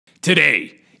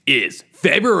Today is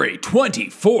February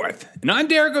 24th, and I'm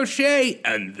Derek O'Shea,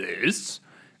 and this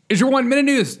is your 1 Minute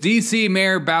News. DC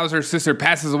Mayor Bowser's sister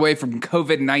passes away from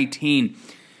COVID-19.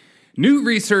 New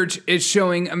research is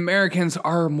showing Americans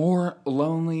are more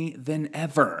lonely than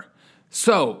ever.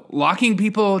 So, locking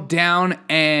people down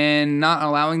and not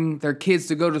allowing their kids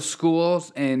to go to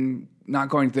schools and not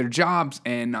going to their jobs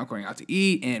and not going out to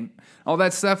eat and all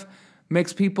that stuff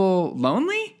makes people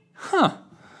lonely? Huh.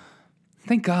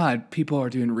 Thank God people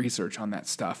are doing research on that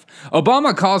stuff.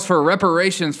 Obama calls for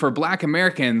reparations for Black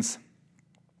Americans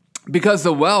because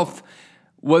the wealth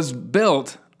was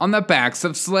built on the backs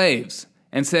of slaves,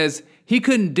 and says he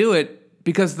couldn't do it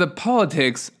because of the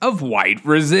politics of white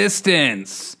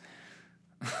resistance.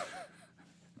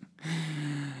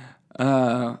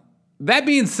 That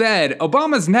being said,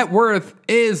 Obama's net worth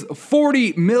is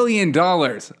 $40 million.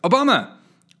 Obama,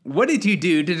 what did you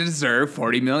do to deserve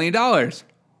 $40 million?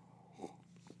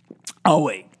 Oh,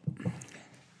 wait.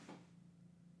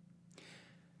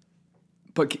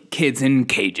 Put kids in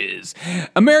cages.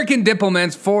 American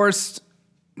diplomats forced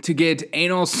to get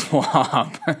anal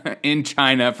swab in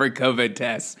China for COVID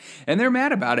tests, and they're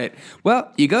mad about it.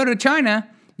 Well, you go to China,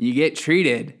 you get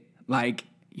treated like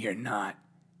you're not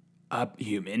a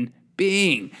human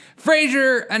being.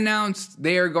 Fraser announced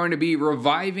they are going to be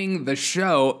reviving the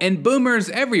show, and boomers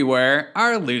everywhere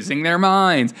are losing their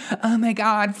minds. Oh my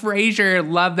God, Fraser,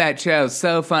 love that show.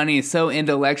 So funny, so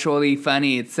intellectually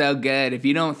funny. It's so good. If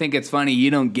you don't think it's funny,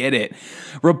 you don't get it.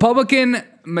 Republican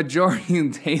majority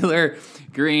Taylor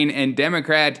Greene and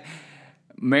Democrat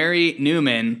Mary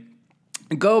Newman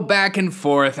go back and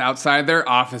forth outside their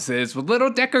offices with little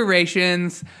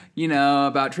decorations,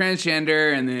 about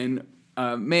transgender and then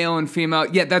male and female.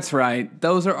 Yeah, that's right.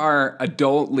 Those are our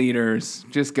adult leaders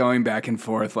just going back and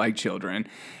forth like children.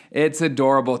 It's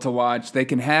adorable to watch. They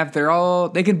can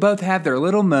both have their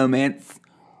little moments.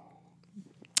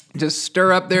 Just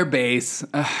stir up their base.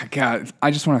 God,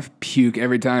 I just want to puke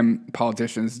every time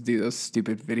politicians do those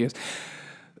stupid videos.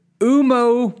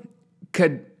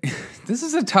 This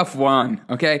is a tough one,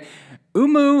 okay?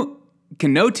 Umu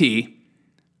Kanoti,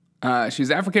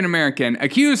 she's African American,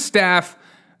 accused staff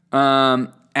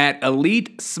at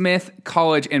Elite Smith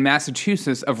College in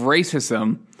Massachusetts of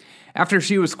racism after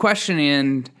she was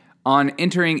questioned on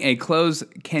entering a closed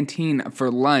canteen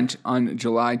for lunch on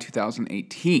July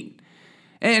 2018.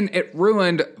 And it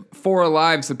ruined 4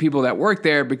 lives of people that worked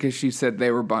there because she said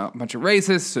they were a bunch of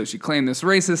racists, so she claimed this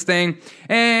racist thing,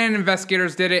 and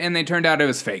investigators did it, and they turned out it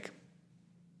was fake.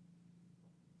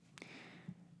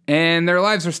 And their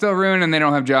lives are still ruined, and they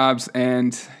don't have jobs,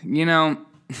 and,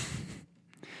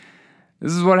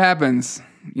 this is what happens.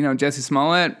 Jesse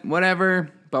Smollett, whatever,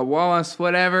 Bob Wallace,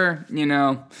 whatever,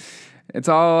 it's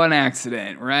all an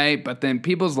accident, right? But then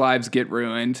people's lives get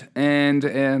ruined, and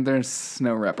there's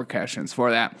no repercussions for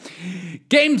that.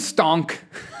 Game Stonk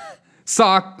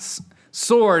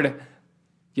soared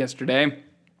yesterday,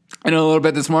 and a little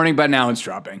bit this morning, but now it's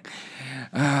dropping.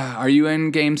 Are you in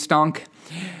Game Stonk?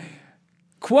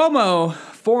 Cuomo,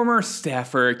 former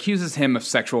staffer, accuses him of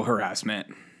sexual harassment.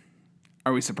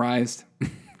 Are we surprised?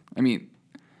 I mean,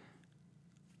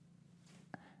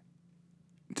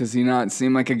 does he not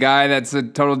seem like a guy that's a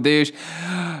total douche?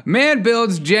 Man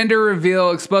builds gender reveal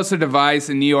explosive device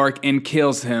in New York and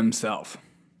kills himself.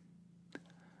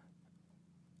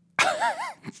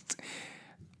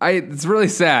 It's really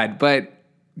sad, but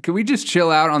can we just chill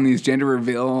out on these gender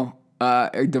reveal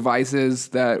devices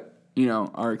that,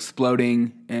 are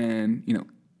exploding and,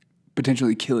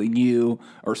 potentially killing you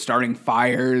or starting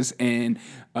fires in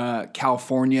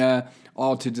California,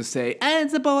 all to just say,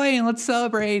 it's a boy and let's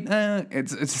celebrate.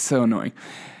 It's just so annoying.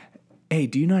 Hey,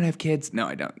 do you not have kids? No,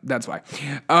 I don't. That's why.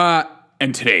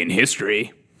 And today in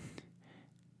history,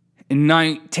 in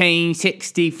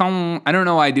 1964, I don't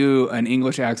know why I do an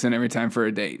English accent every time for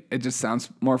a date. It just sounds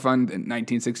more fun than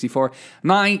 1964.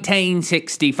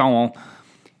 1964.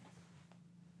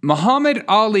 Muhammad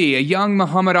Ali, a young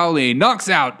Muhammad Ali, knocks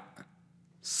out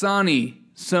Sonny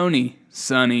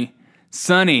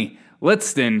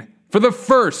Liston for the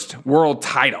first world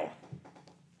title.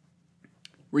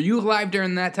 Were you alive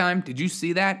during that time? Did you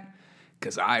see that?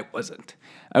 Because I wasn't.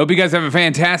 I hope you guys have a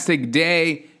fantastic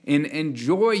day and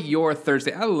enjoy your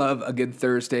Thursday. I love a good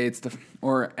Thursday.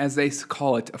 Or as they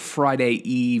call it, a Friday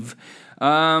Eve.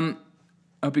 I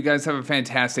hope you guys have a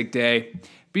fantastic day.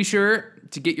 Be sure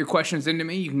to get your questions into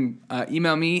me. You can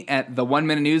email me at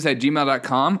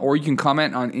the1minutenews@gmail.com, or you can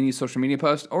comment on any social media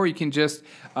post, or you can just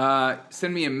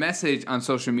send me a message on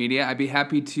social media. I'd be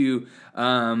happy to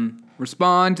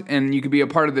respond, and you could be a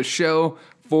part of the show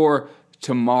for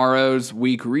tomorrow's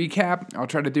week recap. I'll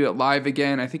try to do it live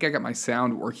again. I think I got my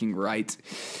sound working right.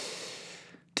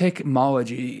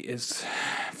 Technology is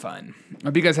fun.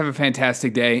 Hope you guys have a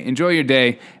fantastic day. Enjoy your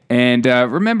day. And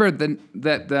remember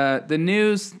that the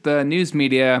news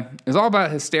media is all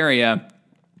about hysteria.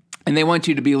 And they want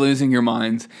you to be losing your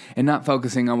minds and not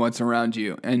focusing on what's around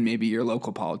you and maybe your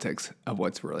local politics of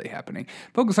what's really happening.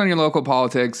 Focus on your local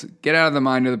politics. Get out of the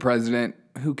mind of the president.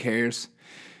 Who cares?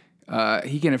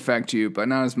 He can affect you, but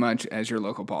not as much as your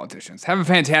local politicians. Have a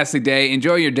fantastic day.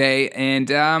 Enjoy your day.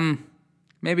 And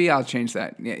maybe I'll change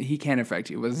that. Yeah, he can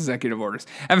affect you with executive orders.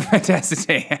 Have a fantastic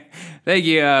day. Thank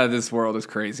you. This world is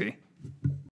crazy.